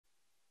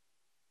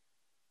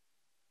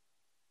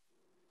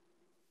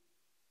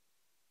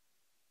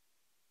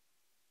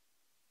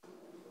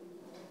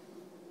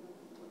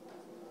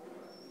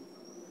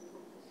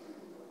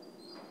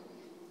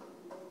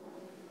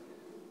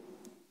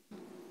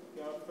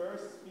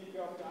first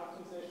speaker of the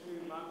afternoon session will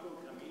be Marco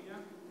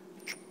Gramegna.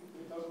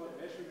 We'll talk about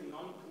measuring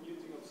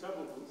non-commuting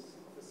observables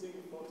of a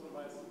single photon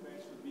by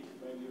sequential weak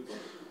values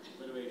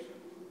evaluation.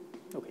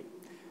 Okay.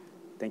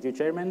 Thank you,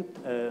 Chairman.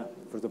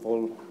 First of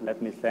all,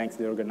 let me thank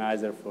the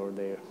organizer for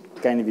their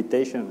kind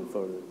invitation and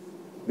for the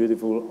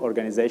beautiful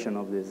organization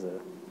of this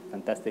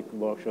fantastic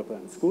workshop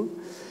and school.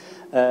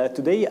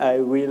 Today, I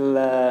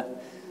will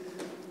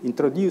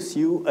introduce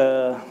you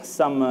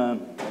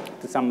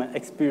to some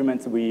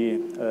experiments we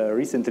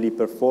recently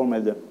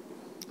performed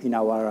in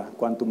our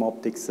quantum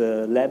optics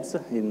labs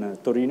in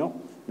Torino,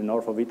 the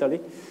north of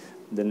Italy.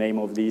 The name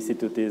of the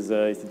institute is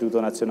Istituto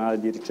Nazionale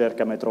di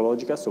Ricerca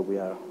Metrologica, so we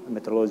are a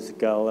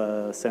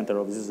metrological center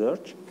of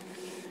research.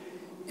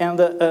 And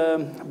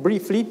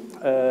briefly,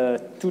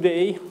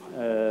 today,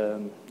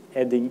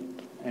 adding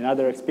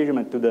another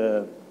experiment to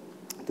the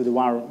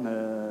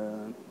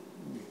one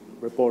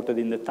reported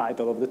in the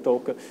title of the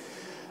talk,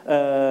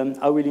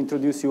 I will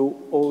introduce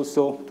you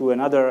also to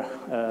another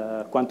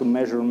quantum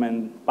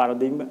measurement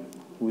paradigm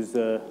whose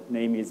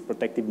name is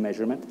protective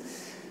measurement,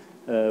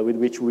 with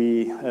which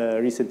we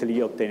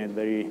recently obtained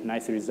very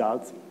nice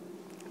results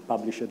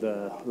published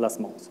last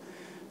month.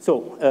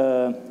 So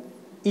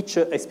each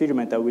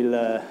experiment I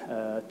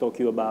will talk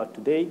you about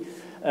today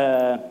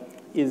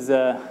is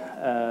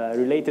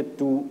related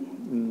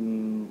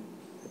to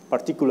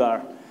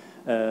particular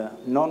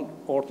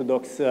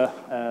non-orthodox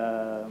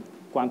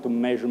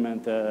quantum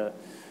measurement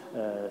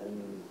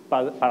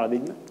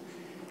paradigm,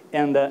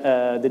 and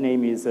the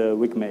name is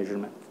weak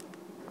measurement.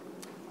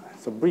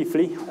 So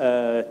briefly,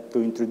 to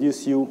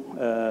introduce you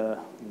in a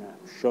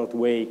short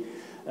way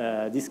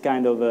this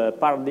kind of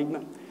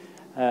paradigm,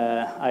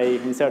 I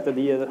inserted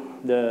here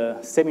the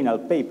seminal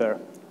paper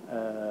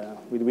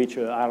with which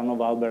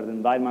Aronov, Albert,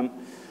 and Weilmann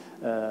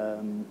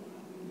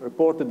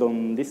reported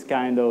on this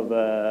kind of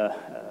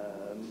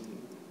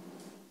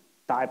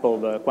type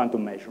of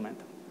quantum measurement.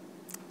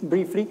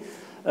 Briefly,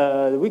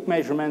 the weak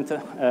measurement,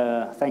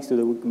 thanks to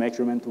the weak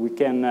measurement, we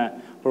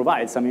can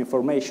provide some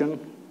information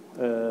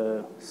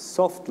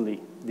softly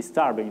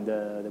disturbing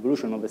the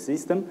evolution of the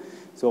system,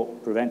 so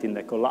preventing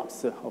the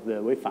collapse of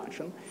the wave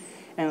function.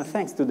 And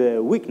thanks to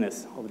the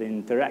weakness of the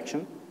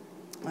interaction,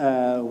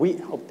 we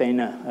obtain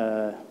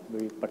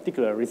very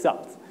particular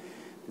results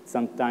that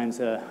sometimes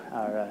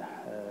are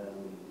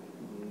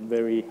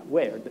very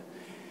weird.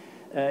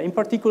 In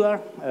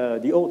particular,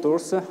 the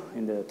authors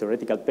in the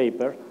theoretical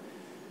paper,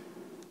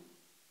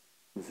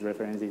 this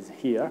reference is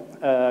here,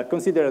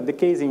 consider the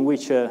case in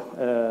which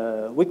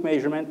weak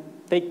measurement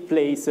take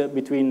place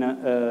between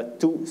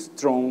two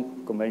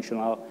strong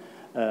conventional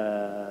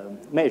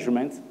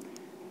measurements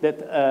that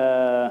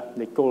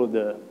they call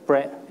the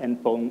pre-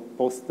 and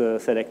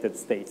post-selected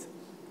states.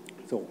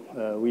 So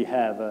we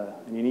have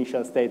an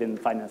initial state and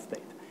final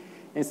state.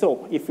 And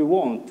so if we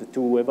want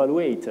to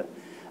evaluate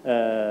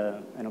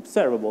an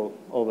observable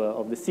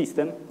of the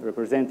system,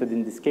 represented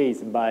in this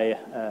case by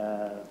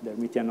the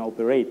Hermitian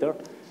operator,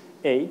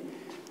 A,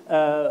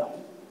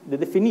 the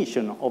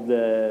definition of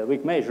the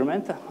weak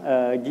measurement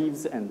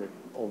gives, and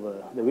of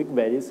the weak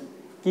values,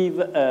 give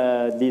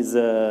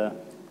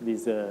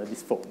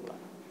this formula.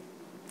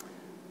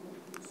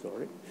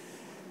 Sorry.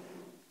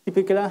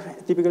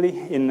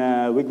 Typically, in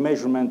weak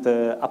measurement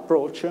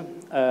approach,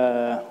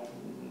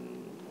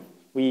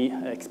 we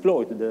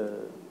exploit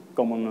the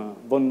common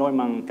von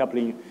Neumann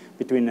coupling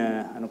between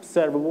an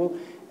observable,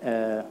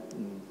 in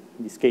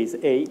this case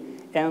A,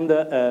 and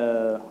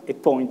a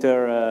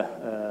pointer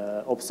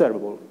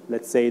observable,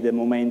 let's say the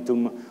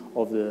momentum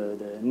of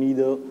the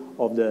needle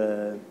of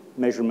the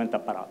measurement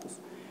apparatus.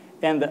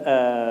 And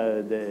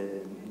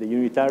the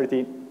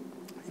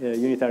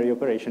unitary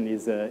operation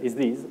is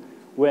this,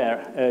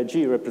 where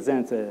G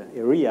represents a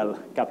real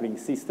coupling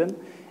system,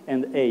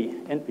 and A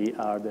and P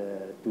are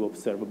the two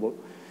observable.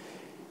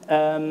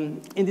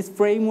 In this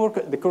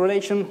framework, the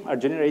correlation are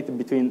generated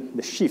between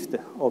the shift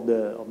of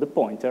the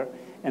pointer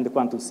and the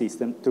quantum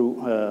system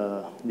through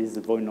this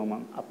von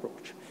Neumann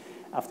approach.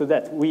 After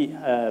that, we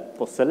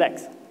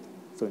post-select,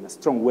 so in a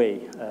strong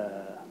way,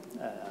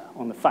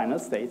 on the final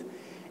state,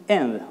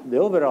 and the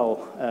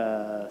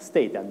overall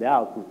state at the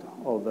output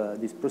of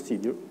this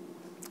procedure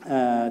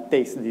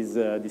takes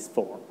this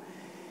form.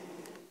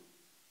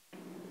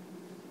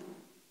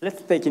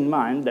 Let's take in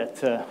mind that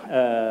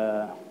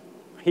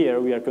here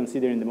we are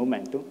considering the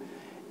momentum,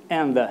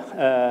 and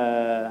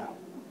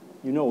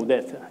you know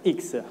that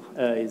X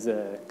is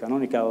a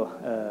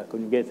canonical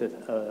conjugated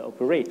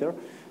operator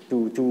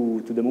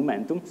to the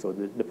momentum, so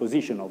the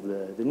position of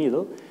the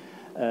needle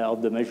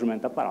of the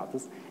measurement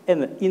apparatus.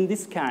 And in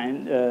this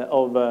kind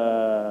of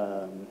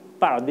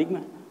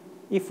paradigm,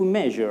 if we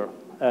measure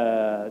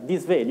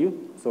this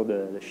value, so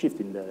the shift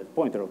in the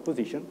pointer of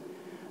position,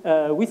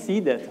 we see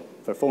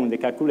that, performing the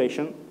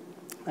calculation,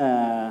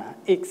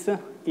 X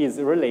is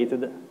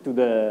related to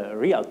the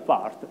real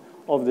part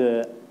of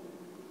the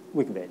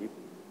weak value.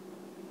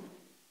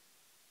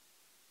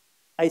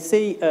 I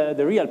say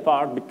the real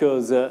part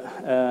because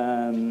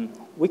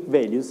weak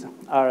values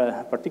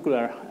are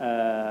particular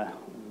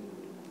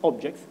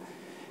objects.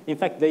 In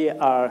fact, they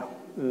are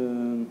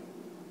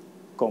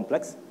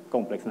complex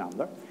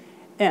number,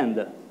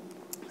 and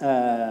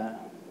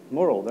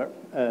moreover,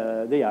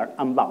 they are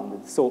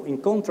unbounded. So in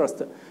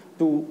contrast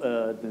to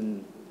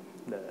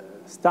the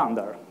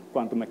standard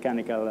quantum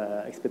mechanical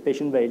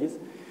expectation values,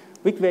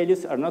 weak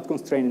values are not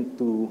constrained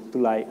to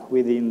lie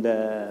within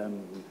the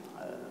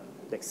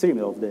extreme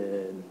of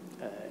the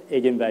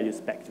eigenvalue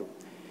spectrum.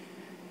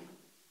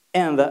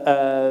 And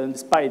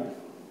despite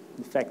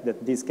the fact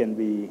that this can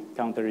be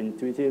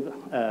counterintuitive,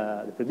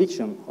 the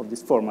prediction of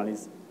this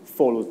formalism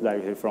follows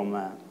directly from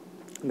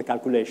the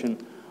calculation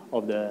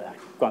of the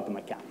quantum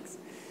mechanics.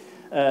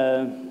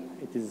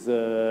 It is,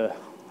 I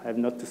have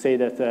not to say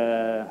that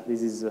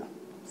this is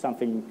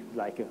something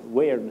like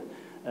weird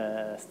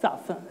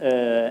stuff,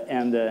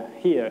 and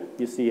here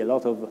you see a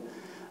lot of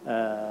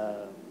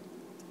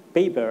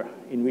paper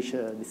in which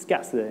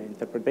discuss the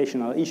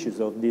interpretational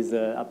issues of this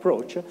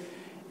approach,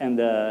 and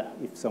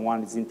if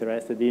someone is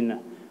interested in,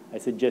 I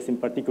suggest in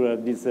particular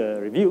this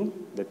review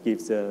that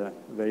gives a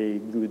very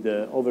good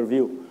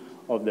overview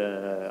of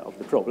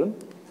the problem.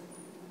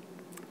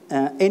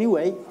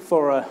 Anyway,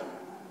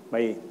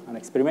 by an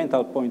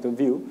experimental point of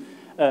view,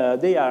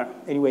 they are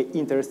anyway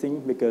interesting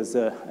because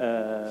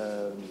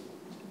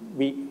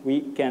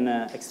we can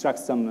extract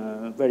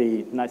some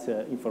very nice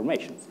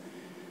information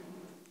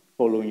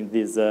following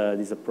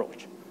this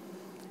approach.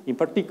 In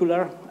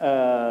particular,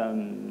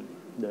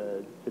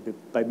 the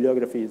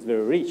bibliography is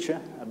very rich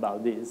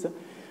about this,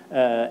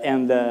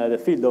 and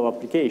the field of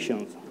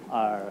applications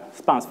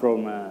spans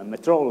from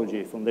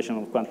metrology, foundation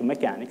of quantum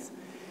mechanics,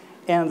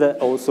 and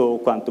also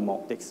quantum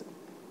optics.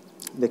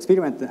 The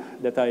experiment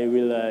that I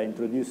will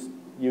introduce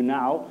you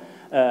now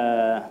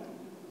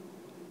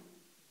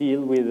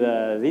deal with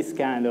this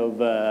kind of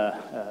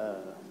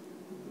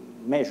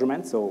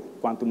measurement, so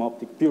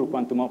pure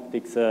quantum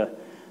optics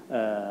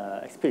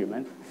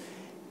experiment,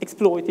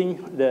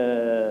 exploiting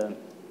the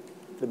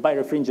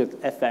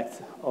birefringent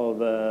effects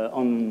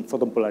on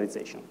photon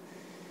polarization.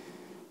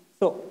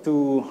 So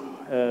to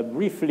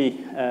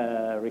briefly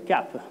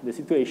recap the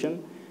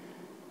situation,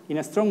 in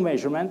a strong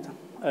measurement,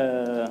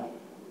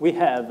 we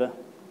have,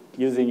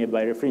 using a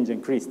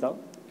birefringent crystal,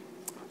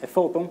 a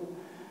photon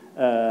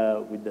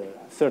with a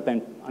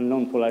certain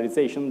unknown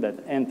polarization that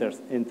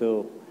enters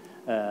into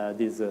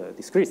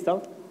this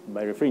crystal,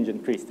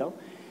 birefringent crystal,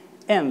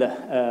 and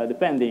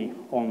depending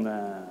on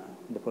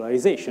the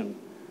polarization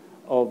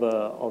of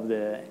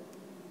the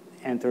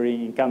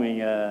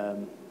incoming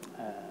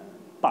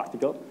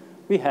particle,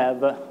 we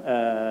have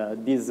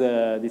this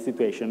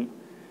situation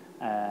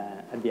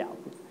at the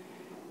output.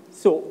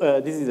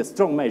 So this is a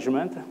strong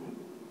measurement.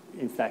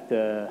 In fact,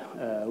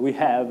 we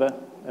have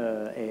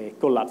a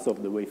collapse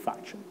of the wave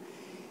function.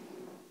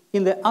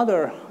 In the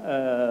other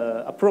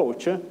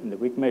approach, in the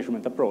weak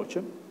measurement approach,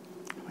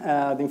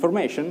 the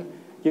information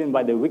given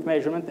by the weak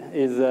measurement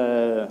is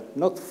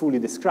not fully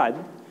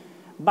described,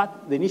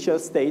 but the initial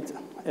state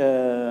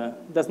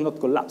does not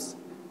collapse.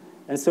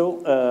 And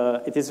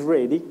so it is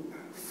ready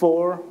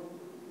for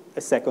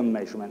a second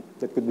measurement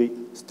that could be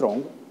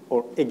strong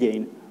or,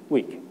 again,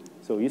 weak.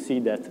 So you see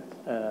that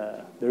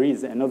there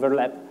is an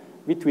overlap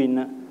between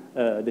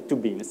the two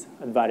beams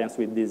at variance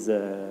with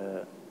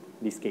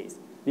this case.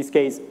 This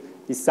case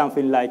is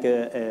something like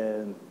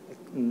a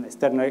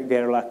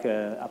Stirner-Gerlach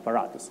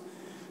apparatus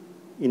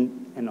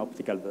in an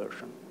optical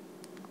version.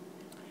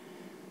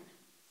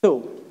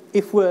 So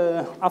if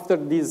after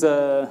this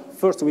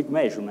first weak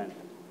measurement,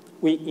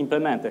 we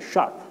implement a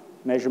sharp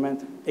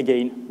measurement,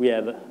 again, we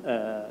have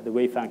the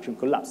wave function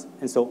collapse.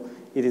 And so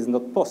it is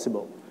not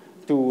possible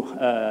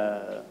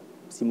to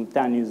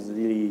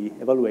simultaneously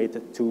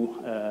evaluate two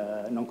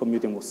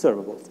non-commuting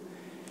observables.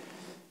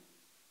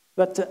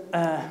 But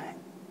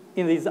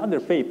in this other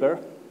paper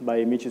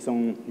by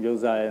Michelson,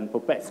 Llosa, and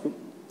Popescu,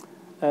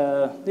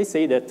 they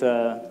say that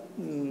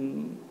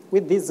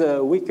with this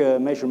weak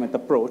measurement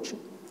approach,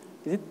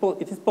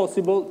 it is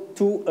possible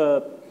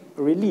to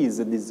release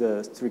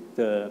this strict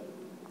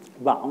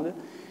bound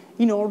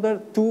in order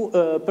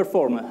to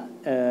perform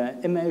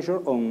a measure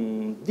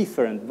on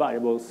different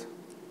variables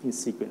in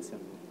sequencing.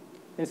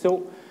 And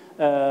so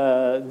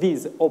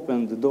this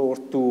opened the door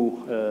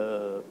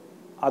to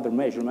other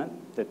measurement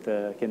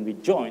that can be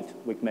joint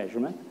weak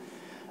measurement,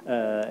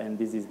 and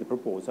this is the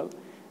proposal,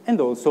 and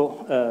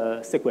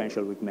also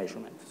sequential weak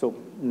measurement. So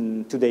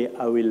today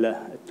I will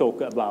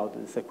talk about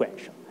the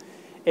sequential.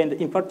 And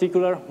in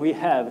particular, we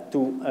have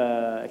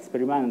to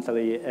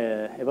experimentally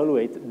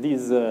evaluate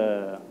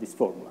this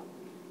formula.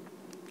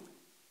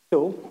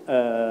 So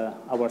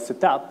our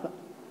setup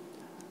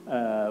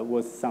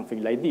was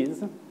something like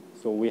this.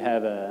 So we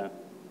have an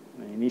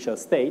initial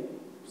state,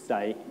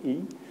 psi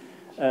e,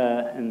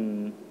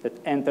 and that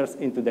enters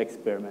into the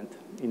experiment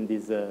in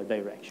this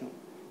direction.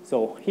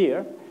 So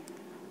here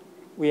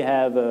we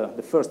have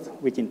the first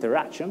weak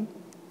interaction,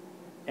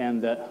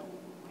 and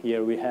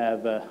here we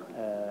have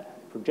a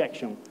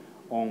projection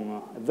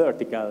on a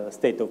vertical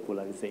state of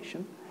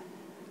polarization.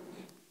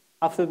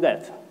 After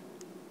that,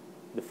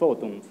 the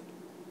photons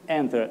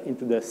enter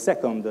into the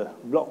second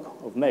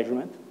block of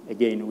measurement,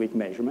 again weak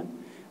measurement,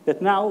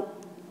 that now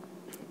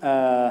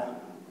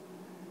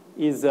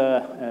is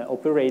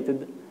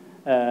operated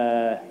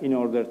in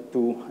order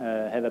to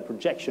have a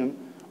projection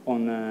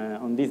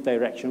on this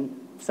direction,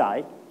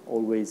 psi,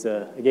 always,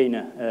 again,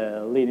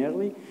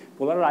 linearly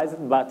polarized,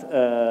 but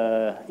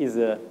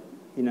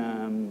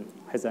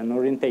has an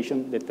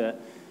orientation that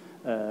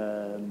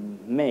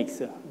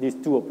makes these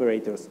two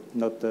operators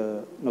not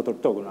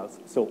orthogonal,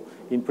 so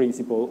in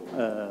principle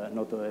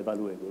not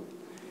evaluable.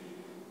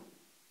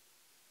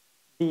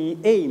 The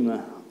aim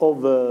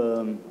of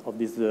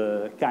this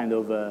kind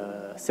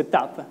of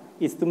setup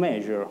is to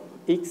measure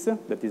x,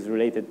 that is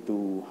related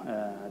to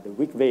the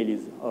weak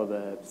values of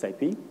psi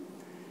p,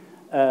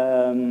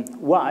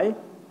 y,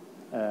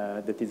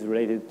 that is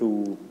related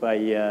to pi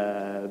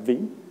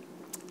v,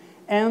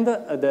 and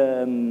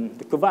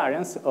the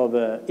covariance of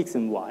x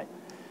and y.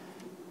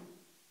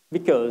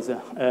 Because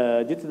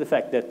due to the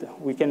fact that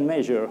we can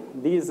measure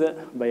these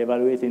by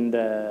evaluating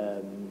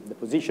the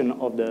position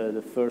of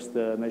the first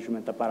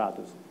measurement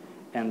apparatus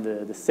and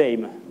the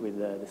same with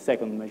the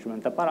second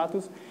measurement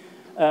apparatus,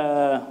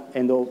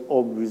 and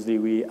obviously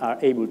we are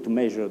able to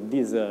measure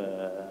this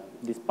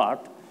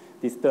part,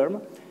 this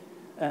term.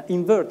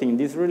 Inverting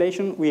this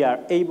relation, we are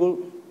able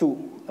to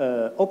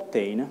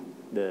obtain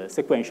the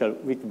sequential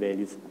weak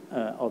values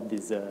of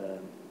this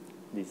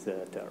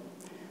term.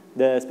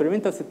 The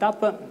experimental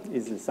setup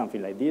is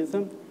something like this.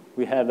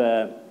 We have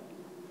a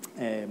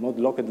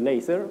mode-locked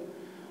laser,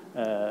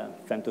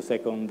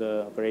 femtosecond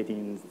operating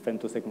in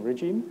femtosecond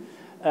regime,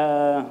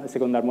 a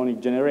second harmonic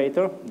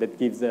generator that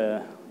gives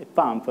a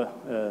pump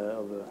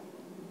of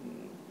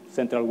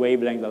central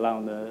wavelength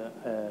around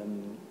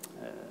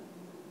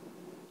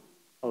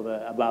of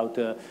about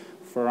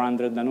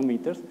 400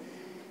 nanometers.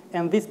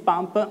 And this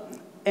pump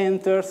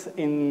enters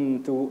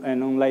into a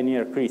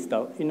nonlinear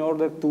crystal in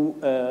order to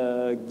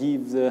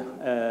give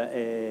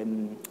a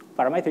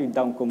parametric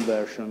down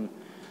conversion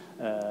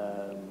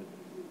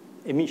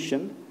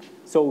emission.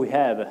 So we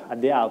have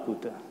at the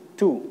output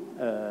two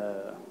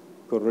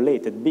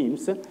correlated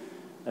beams,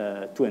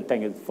 two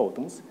entangled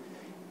photons.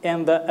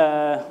 And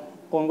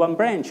on one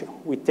branch,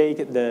 we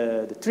take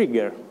the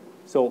trigger.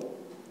 So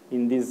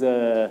in this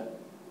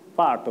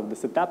part of the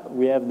setup,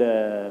 we have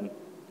the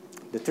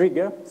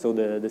trigger, so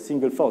the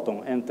single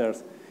photon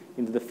enters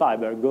into the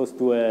fiber, goes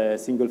to a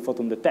single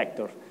photon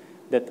detector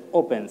that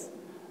opens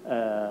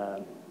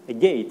a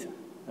gate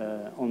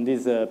on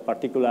this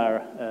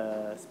particular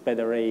SPED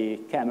array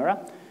camera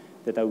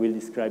that I will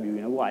describe you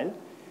in a while.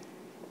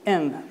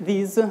 And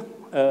this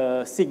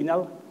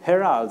signal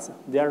heralds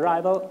the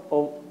arrival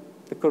of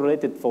the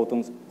correlated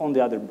photons on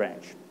the other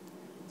branch.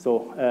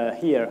 So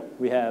here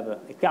we have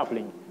a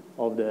coupling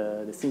of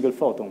the single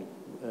photon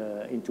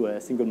into a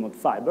single mode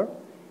fiber.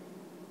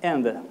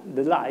 And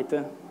the light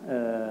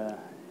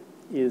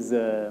is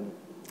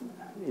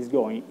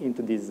going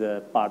into this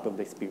part of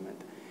the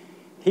experiment.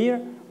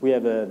 Here we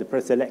have the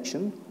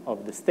preselection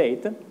of the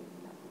state,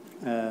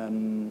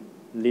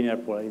 linear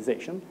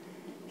polarization.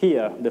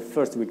 Here the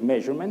first weak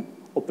measurement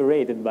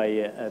operated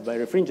by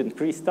refringent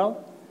crystal.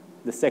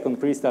 The second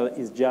crystal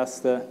is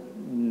just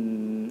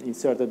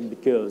inserted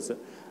because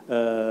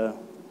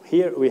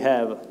here we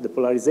have the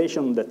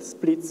polarization that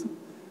splits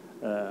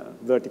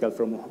vertical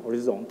from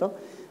horizontal.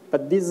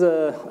 But this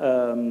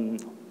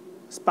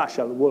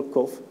spatial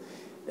walk-off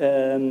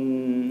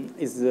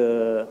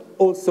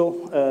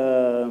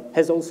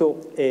has also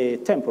a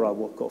temporal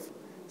walk-off.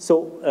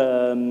 So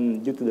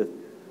due to the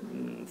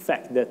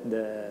fact that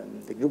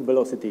the group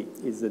velocity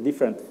is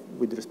different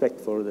with respect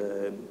for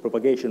the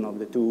propagation of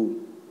the two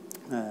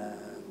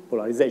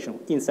polarization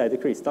inside the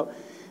crystal,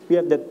 we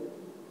have that,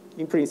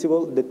 in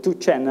principle, the two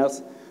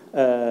channels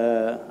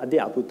at the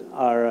output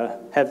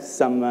have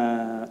some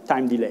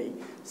time delay.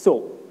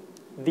 So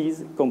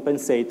these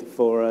compensate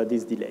for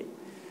this delay.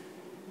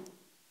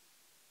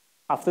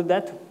 After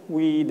that,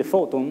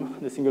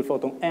 the single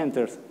photon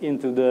enters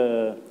into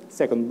the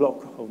second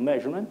block of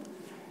measurement.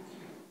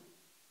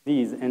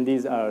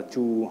 These are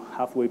two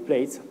halfway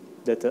plates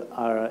that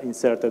are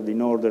inserted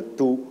in order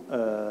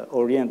to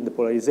orient the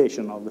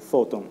polarization of the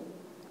photon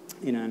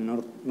in a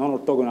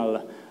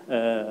non-orthogonal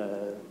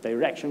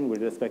direction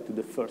with respect to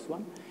the first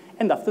one.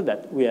 And after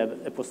that, we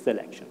have a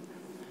post-selection.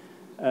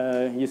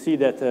 You see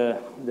that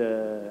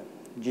the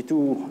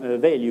G2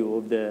 value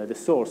of the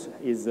source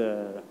gives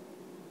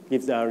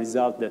a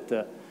result that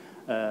is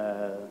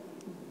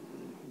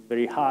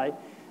very high.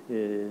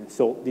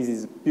 So this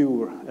is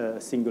pure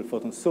single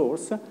photon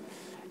source.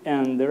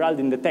 And the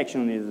Raldin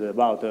detection is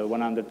about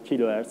 100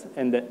 kilohertz.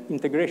 And the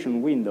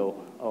integration window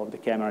of the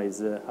camera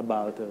is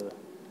about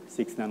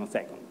 6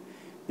 nanoseconds.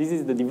 This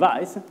is the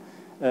device.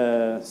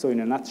 So in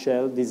a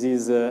nutshell, this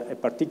is a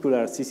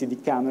particular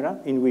CCD camera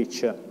in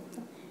which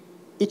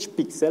each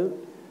pixel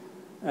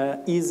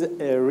is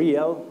a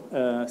real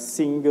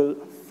single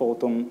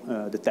photon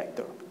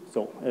detector.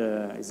 So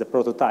it's a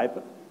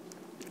prototype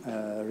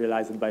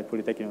realized by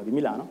Politecnico di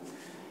Milano.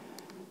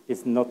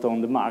 It's not on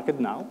the market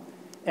now.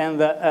 And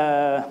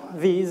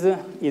this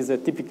is a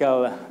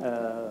typical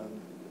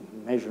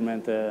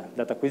measurement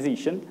data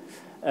acquisition.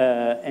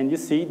 And you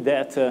see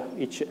that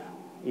each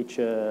each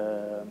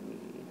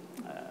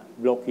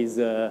block is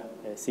a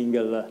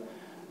single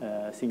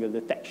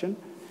detection.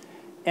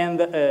 And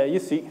you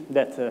see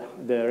that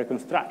the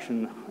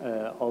reconstruction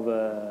of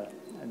the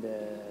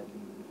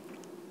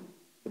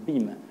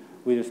beam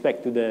with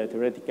respect to the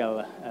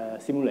theoretical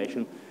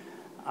simulation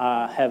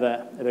have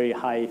a very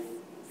high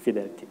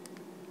fidelity.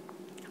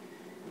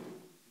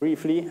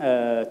 Briefly,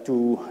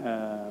 to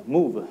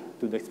move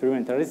to the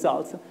experimental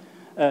results,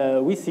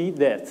 we see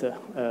that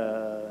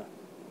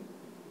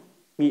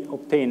we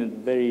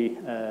obtained very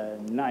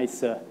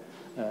nice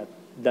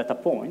data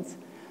points.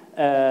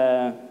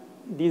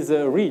 This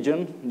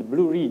region, the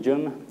blue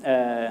region,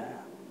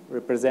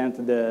 represents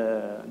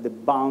the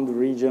bound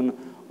region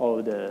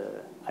of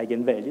the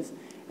eigenvalues.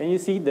 And you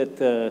see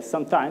that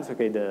sometimes,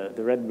 okay,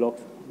 the red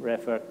blocks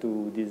refer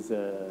to these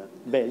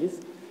values,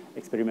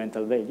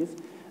 experimental values.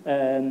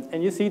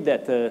 And you see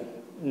that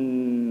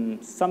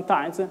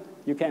sometimes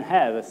you can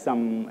have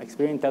some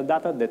experimental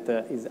data that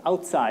is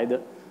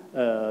outside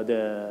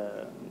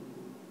the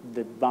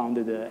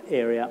bounded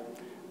area,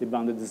 the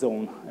bounded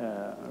zone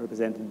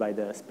represented by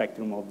the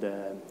spectrum of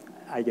the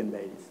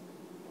eigenvalues.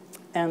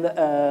 And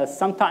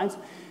sometimes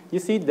you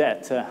see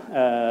that,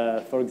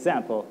 for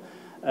example,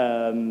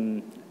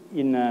 in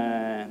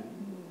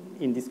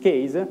this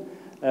case,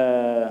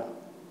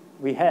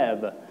 we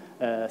have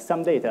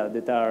some data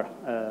that are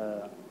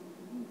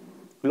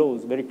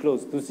very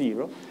close to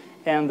 0,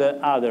 and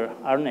other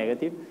are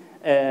negative,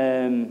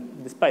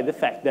 despite the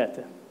fact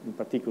that, in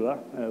particular,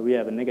 we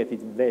have a negative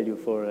value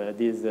for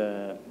this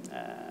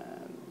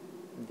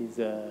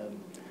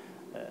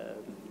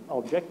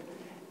object,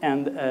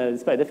 and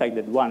despite the fact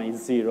that one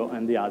is 0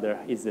 and the other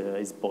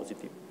is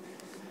positive.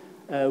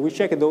 We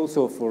checked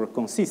also for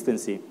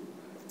consistency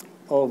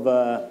of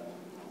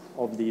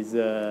these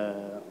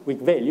weak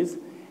values,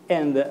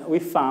 and we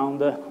found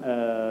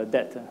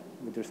that,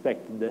 with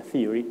respect to the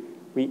theory,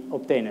 we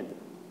obtained,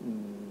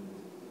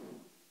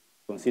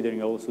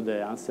 considering also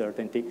the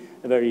uncertainty,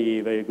 a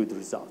very, very good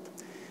result.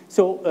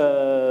 So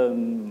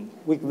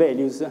weak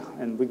values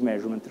and weak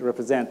measurement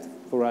represent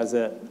for us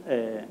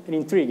an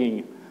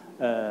intriguing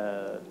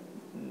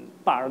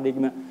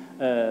paradigm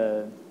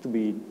to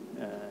be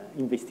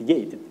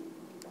investigated.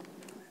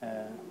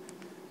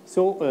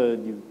 So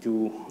due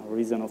to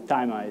reason of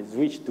time, I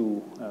switch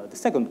to the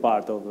second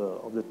part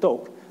of the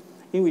talk,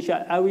 in which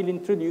I will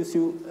introduce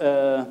you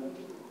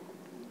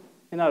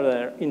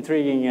another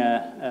intriguing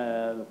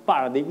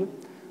paradigm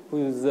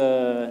whose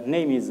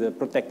name is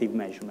protective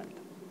measurement.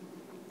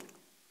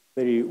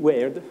 Very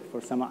weird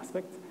for some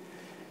aspects.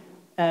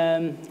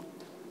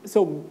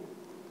 So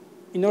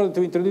in order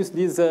to introduce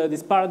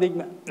this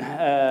paradigm,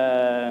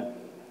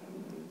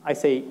 I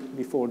say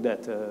before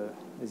that,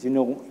 as you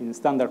know, in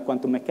standard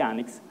quantum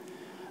mechanics,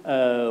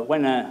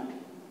 when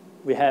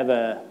we have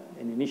an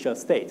initial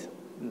state,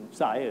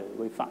 psi, a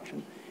wave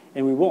function,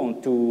 and we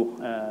want to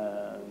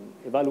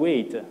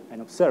evaluate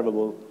an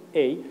observable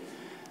A,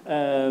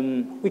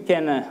 we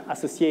can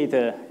associate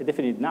a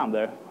definite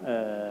number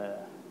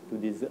to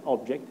this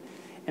object,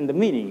 and the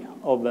meaning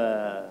of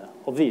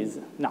this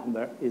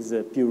number is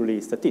purely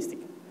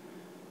statistical,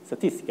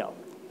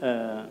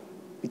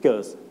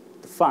 because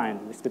to find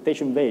the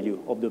expectation value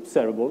of the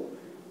observable,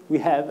 we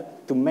have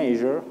to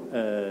measure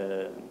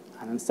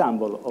an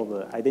ensemble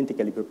of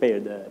identically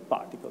prepared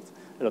particles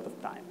a lot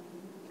of time.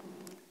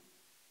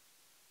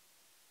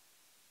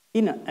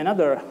 In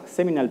another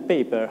seminal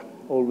paper,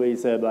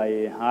 always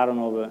by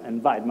Aronov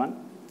and Weidman,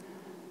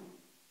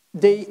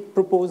 they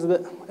proposed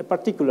a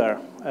particular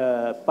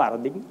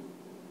paradigm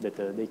that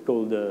they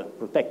called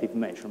protective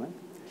measurement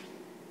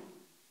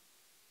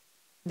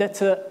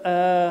that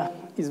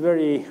is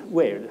very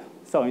weird.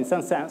 So in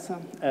some sense,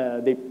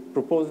 they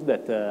proposed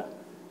that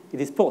it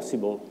is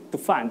possible to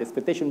find the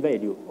expectation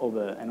value of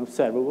an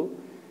observable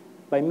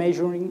by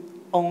measuring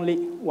only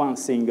one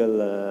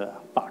single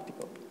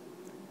particle.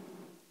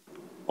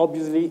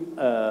 Obviously,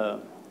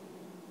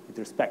 with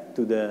respect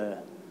to the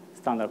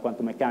standard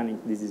quantum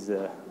mechanics, this is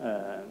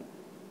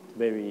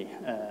very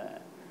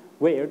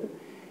weird.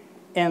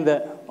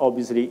 And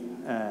obviously,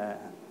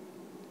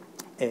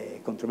 a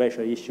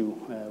controversial issue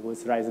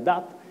was raised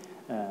up.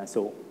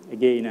 So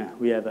again,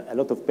 we have a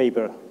lot of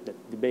papers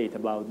that debate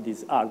about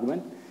this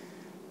argument,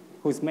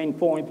 whose main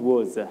point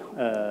was,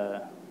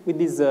 with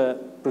this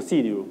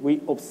procedure,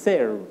 we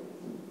observe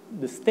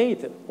the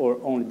state or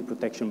only the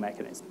protection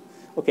mechanism.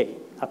 Okay,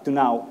 up to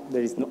now,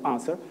 there is no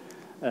answer.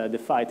 The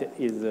fight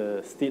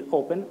is still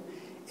open.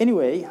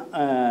 Anyway,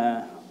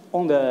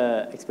 on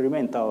the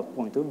experimental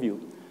point of view,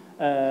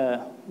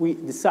 we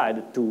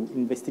decided to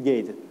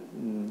investigate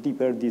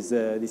deeper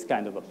this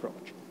kind of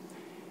approach.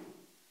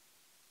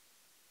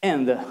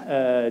 And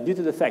due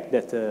to the fact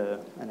that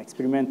an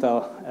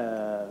experimental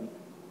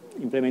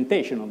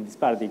implementation of this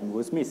paradigm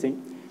was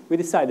missing, we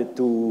decided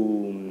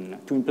to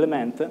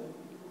implement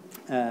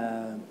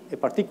a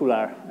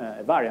particular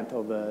variant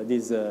of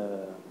this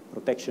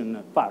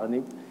protection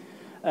paradigm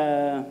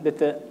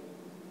that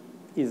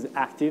is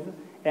active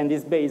and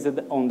is based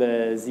on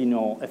the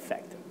Zeno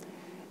effect.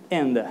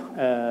 And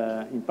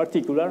in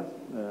particular,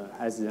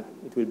 as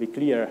it will be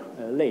clear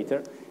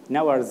later, in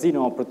our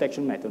Xeno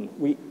protection method,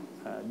 we,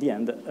 at the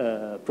end,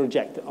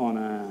 project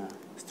on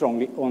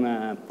strongly on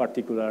a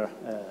particular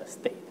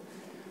state.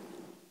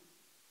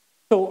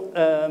 So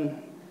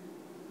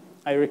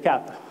I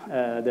recap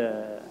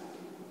the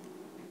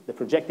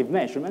projective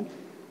measurement.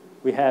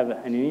 We have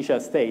an initial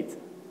state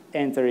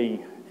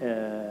entering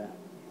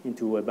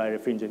into a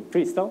birefringent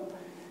crystal.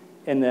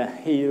 And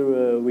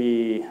here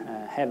we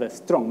have a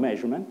strong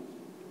measurement.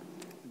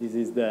 This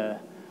is the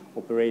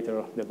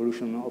operator, the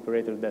evolution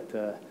operator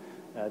that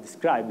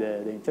described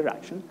the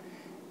interaction.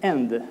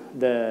 And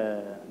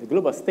the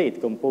global state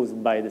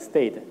composed by the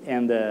state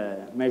and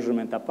the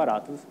measurement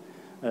apparatus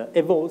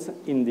evolves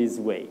in this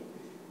way.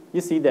 You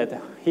see that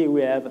here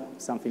we have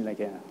something like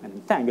an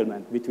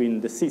entanglement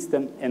between the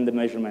system and the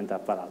measurement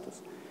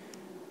apparatus.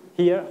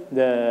 Here,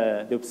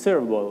 the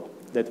observable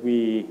that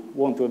we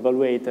want to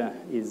evaluate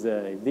is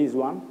this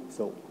one,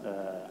 so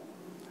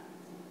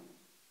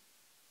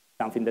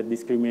something that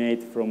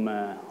discriminates from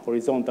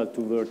horizontal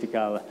to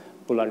vertical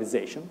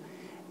polarization.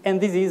 And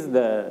this is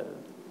the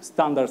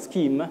standard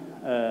scheme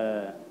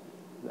a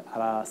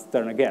la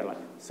Stern-Gerlach.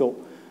 So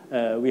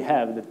we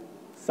have that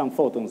some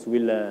photons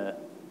will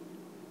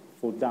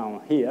fall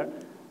down here,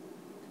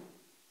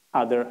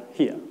 other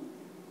here.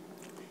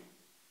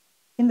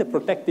 In the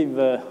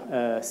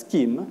protective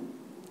scheme,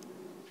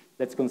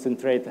 let's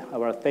concentrate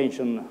our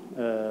attention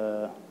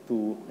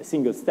to a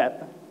single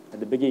step at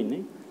the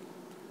beginning.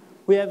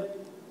 We have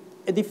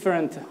a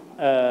different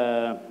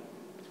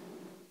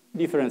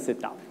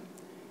setup.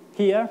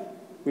 Here,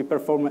 we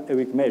perform a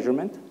weak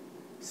measurement.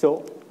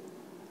 So,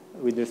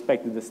 with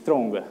respect to the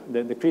strong,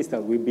 the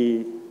crystal will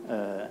be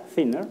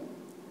thinner.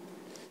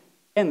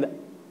 And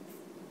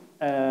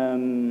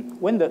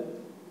when the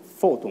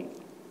photon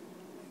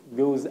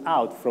goes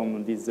out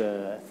from this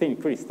thin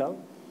crystal,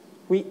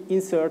 we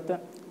insert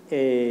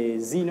a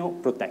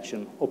Xeno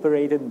protection,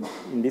 operated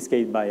in this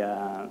case by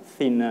a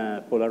thin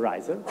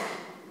polarizer,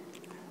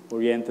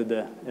 oriented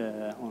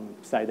on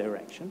psi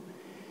direction.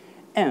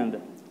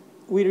 And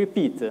we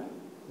repeat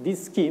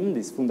this scheme,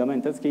 this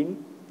fundamental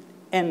scheme,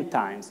 n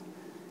times.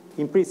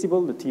 In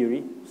principle, the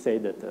theory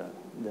says that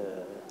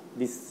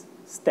these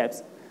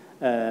steps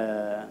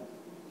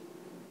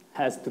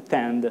has to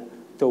tend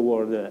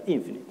toward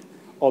infinite.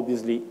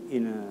 Obviously,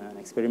 in an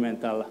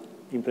experimental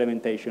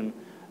implementation,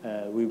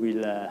 we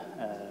will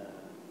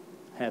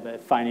have a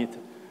finite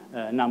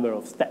number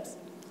of steps.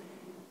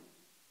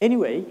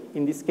 Anyway,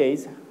 in this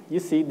case, you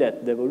see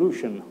that the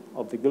evolution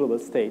of the global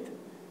state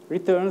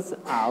returns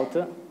out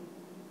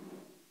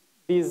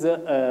this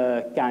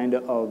kind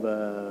of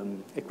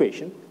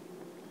equation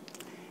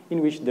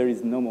in which there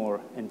is no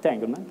more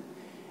entanglement.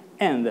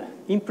 And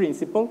in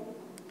principle,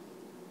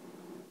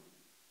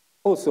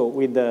 also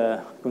with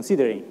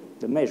considering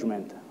the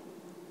measurement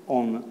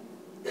on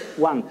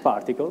one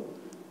particle,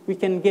 we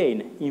can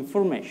gain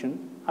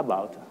information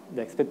about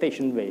the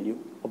expectation value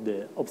of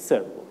the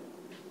observable.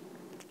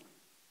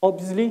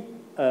 Obviously,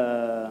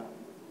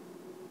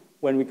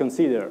 when we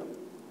consider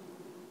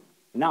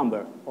the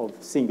number of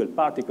single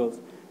particles,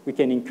 we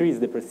can increase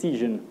the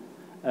precision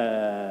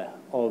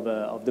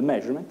of the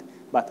measurement.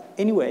 But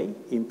anyway,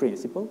 in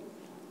principle,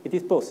 it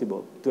is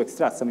possible to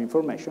extract some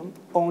information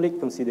only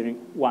considering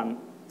one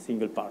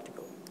single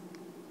particle.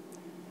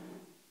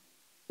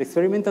 The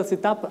experimental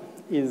setup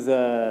is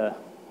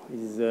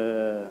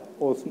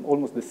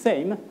almost the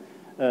same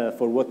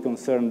for what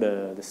concerns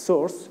the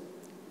source,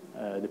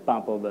 the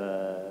pump of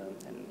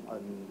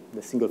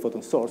the single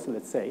photon source,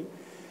 let's say.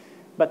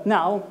 But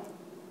now,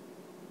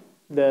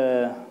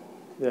 the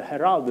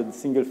heralded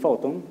single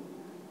photon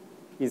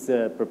is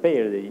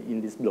prepared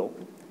in this block.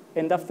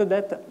 And after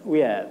that, we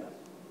have,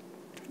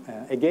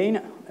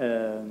 again,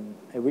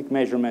 a weak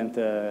measurement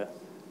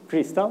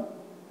crystal,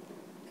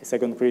 a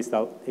second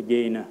crystal,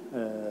 again,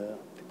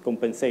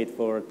 compensate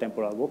for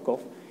temporal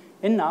walk-off.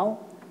 And now,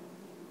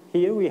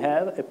 here we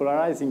have a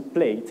polarizing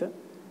plate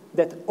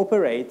that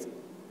operates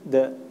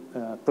the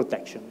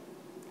protection.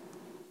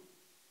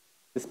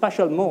 The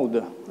spatial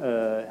mode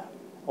that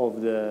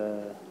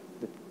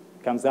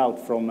comes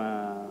out from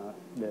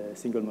the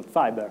single mode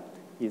fiber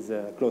is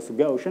close to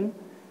Gaussian,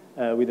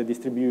 with a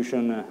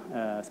distribution,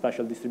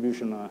 spatial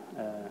distribution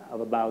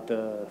of about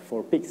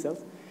 4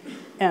 pixels.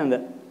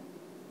 And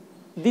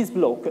this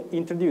block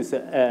introduces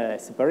a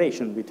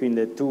separation between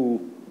the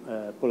two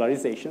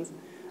polarizations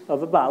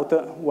of about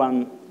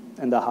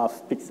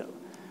 1.5 pixels.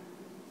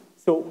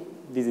 So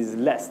this is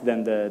less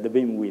than the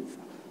beam width.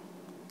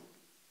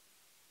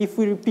 If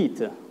we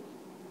repeat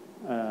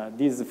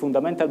this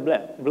fundamental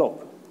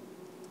block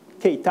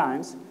k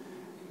times,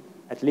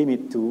 at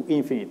limit to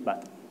infinite,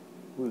 but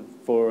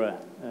for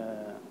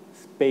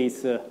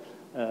space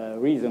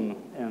reason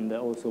and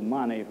also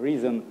money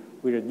reason,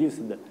 we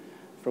reduced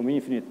from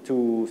infinite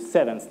to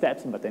 7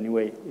 steps, but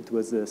anyway, it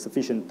was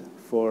sufficient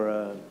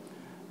for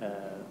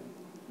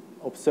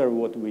observe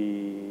what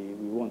we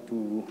want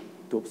to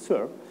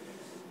observe.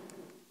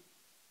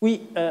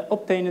 We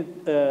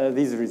obtained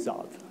this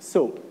result.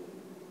 So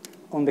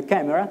on the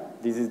camera,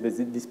 this is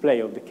the display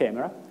of the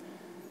camera.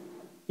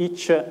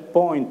 Each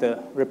point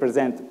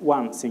represents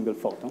one single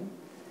photon.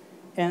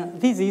 And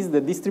this is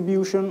the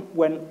distribution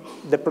when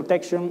the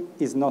protection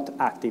is not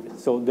active.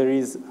 So there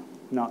is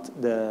not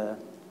the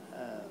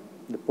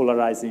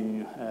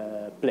polarizing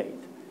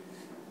plate.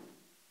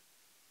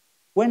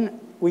 When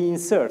we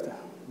insert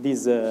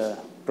this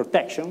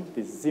protection,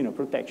 this xeno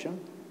protection,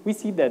 we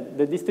see that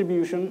the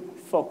distribution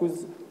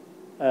focuses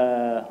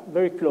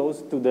very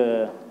close to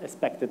the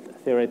expected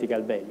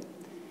theoretical value.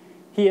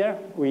 Here,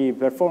 we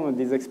performed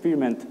this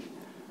experiment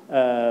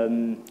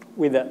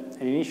with an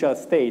initial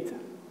state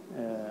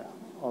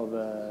of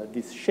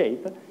this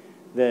shape.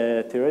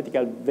 The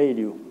theoretical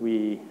value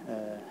we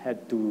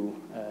had to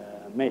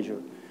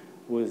measure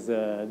was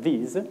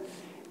this.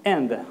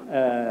 And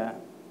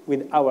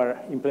with our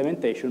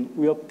implementation,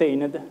 we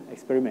obtained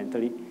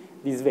experimentally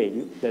this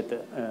value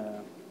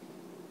that,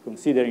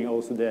 considering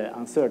also the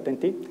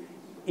uncertainty,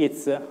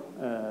 it's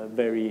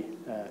very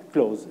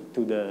close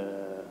to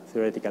the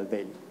theoretical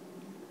value.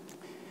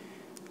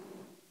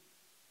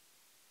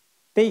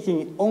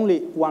 Taking only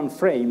one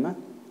frame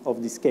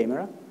of this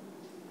camera,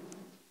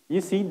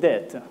 you see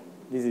that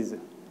this is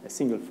a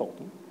single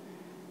photon.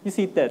 You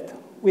see that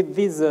with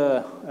this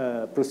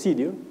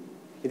procedure,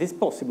 it is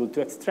possible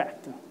to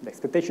extract the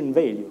expectation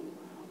value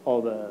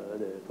of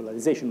the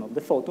polarization of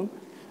the photon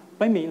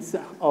by means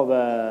of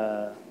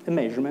a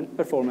measurement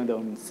performed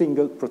on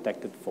single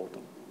protected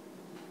photon.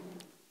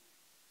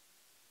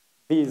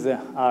 These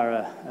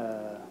are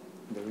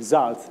the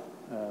results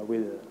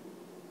with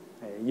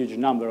a huge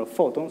number of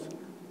photons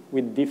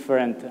with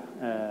different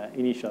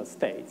initial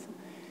states.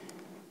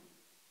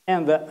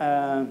 And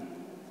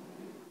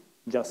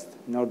just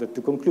in order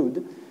to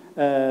conclude,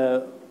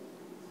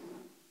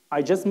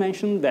 I just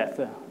mentioned that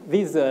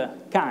this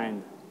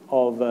kind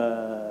of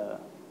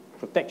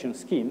protection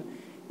scheme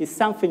is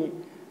something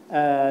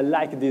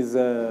like this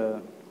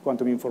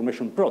quantum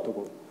information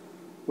protocol,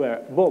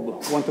 where Bob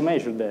wants to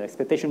measure the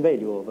expectation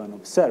value of an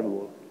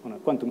observable on a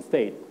quantum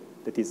state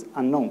that is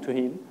unknown to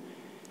him,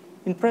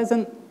 in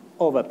presence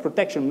of a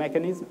protection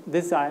mechanism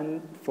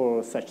designed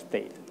for such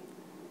state.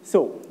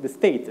 So the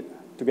state,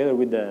 together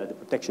with the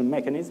protection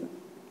mechanism,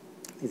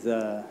 is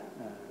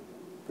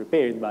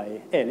prepared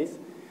by Alice,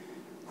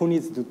 who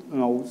needs to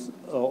know,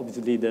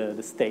 obviously,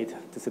 the state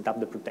to set up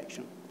the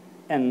protection.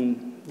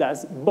 And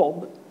thus,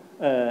 Bob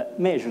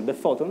measured the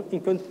photon in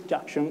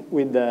conjunction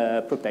with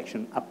the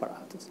protection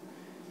apparatus.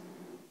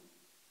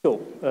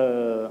 So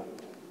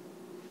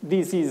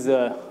this is,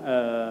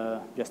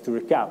 just to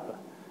recap,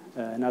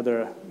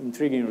 another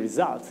intriguing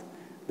result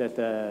that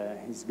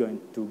is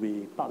going to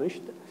be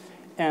published.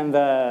 And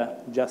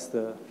just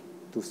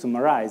to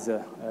summarize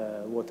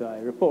what I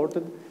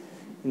reported,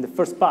 in the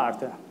first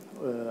part,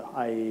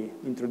 I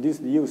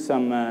introduced you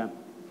some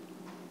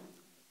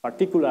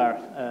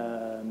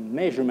particular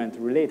measurement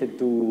related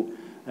to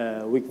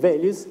weak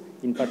values,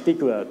 in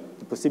particular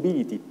the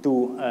possibility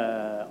to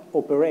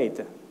operate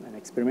an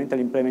experimental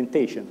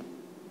implementation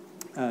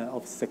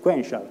of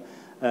sequential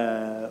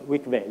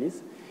weak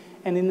values.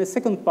 And in the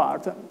second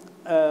part,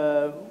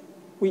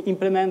 we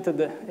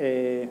implemented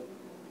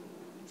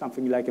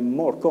something like a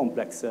more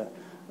complex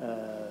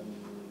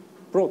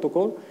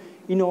protocol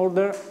in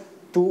order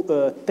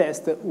to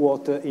test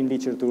what in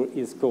literature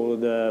is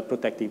called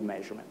protective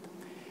measurement.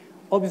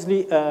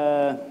 Obviously,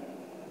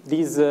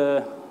 these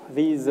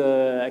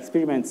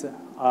experiments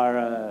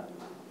are,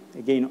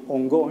 again,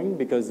 ongoing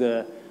because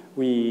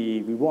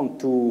we want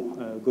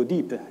to go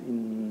deep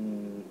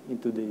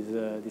into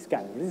this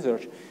kind of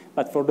research.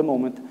 But for the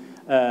moment,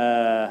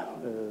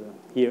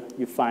 here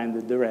you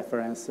find the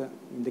reference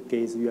in the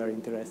case you are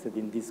interested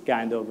in this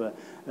kind of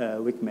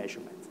weak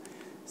measurement.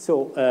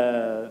 So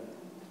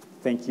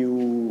thank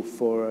you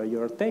for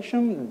your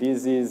attention.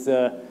 This is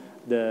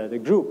the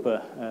group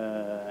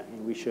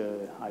in which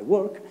I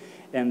work,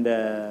 and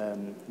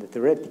the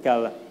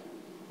theoretical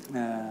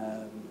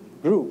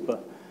group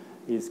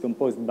is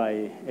composed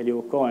by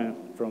Elio Cohen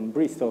from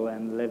Bristol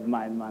and Lev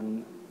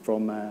Meidman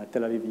from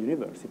Tel Aviv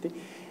University.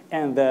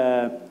 And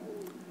the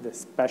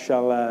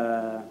special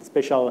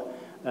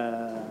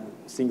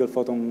single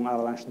photon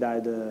avalanche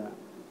dyed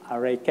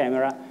array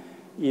camera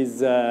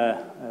is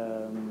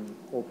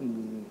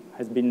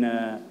has been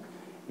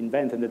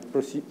invented and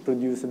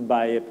produced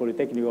by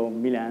Politecnico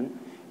Milan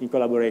in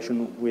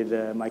collaboration with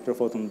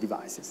microphoton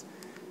devices.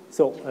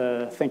 So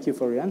thank you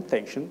for your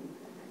attention,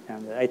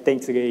 and I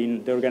thank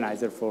again the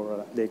organizer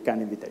for their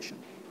kind invitation.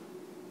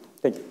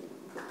 Thank you.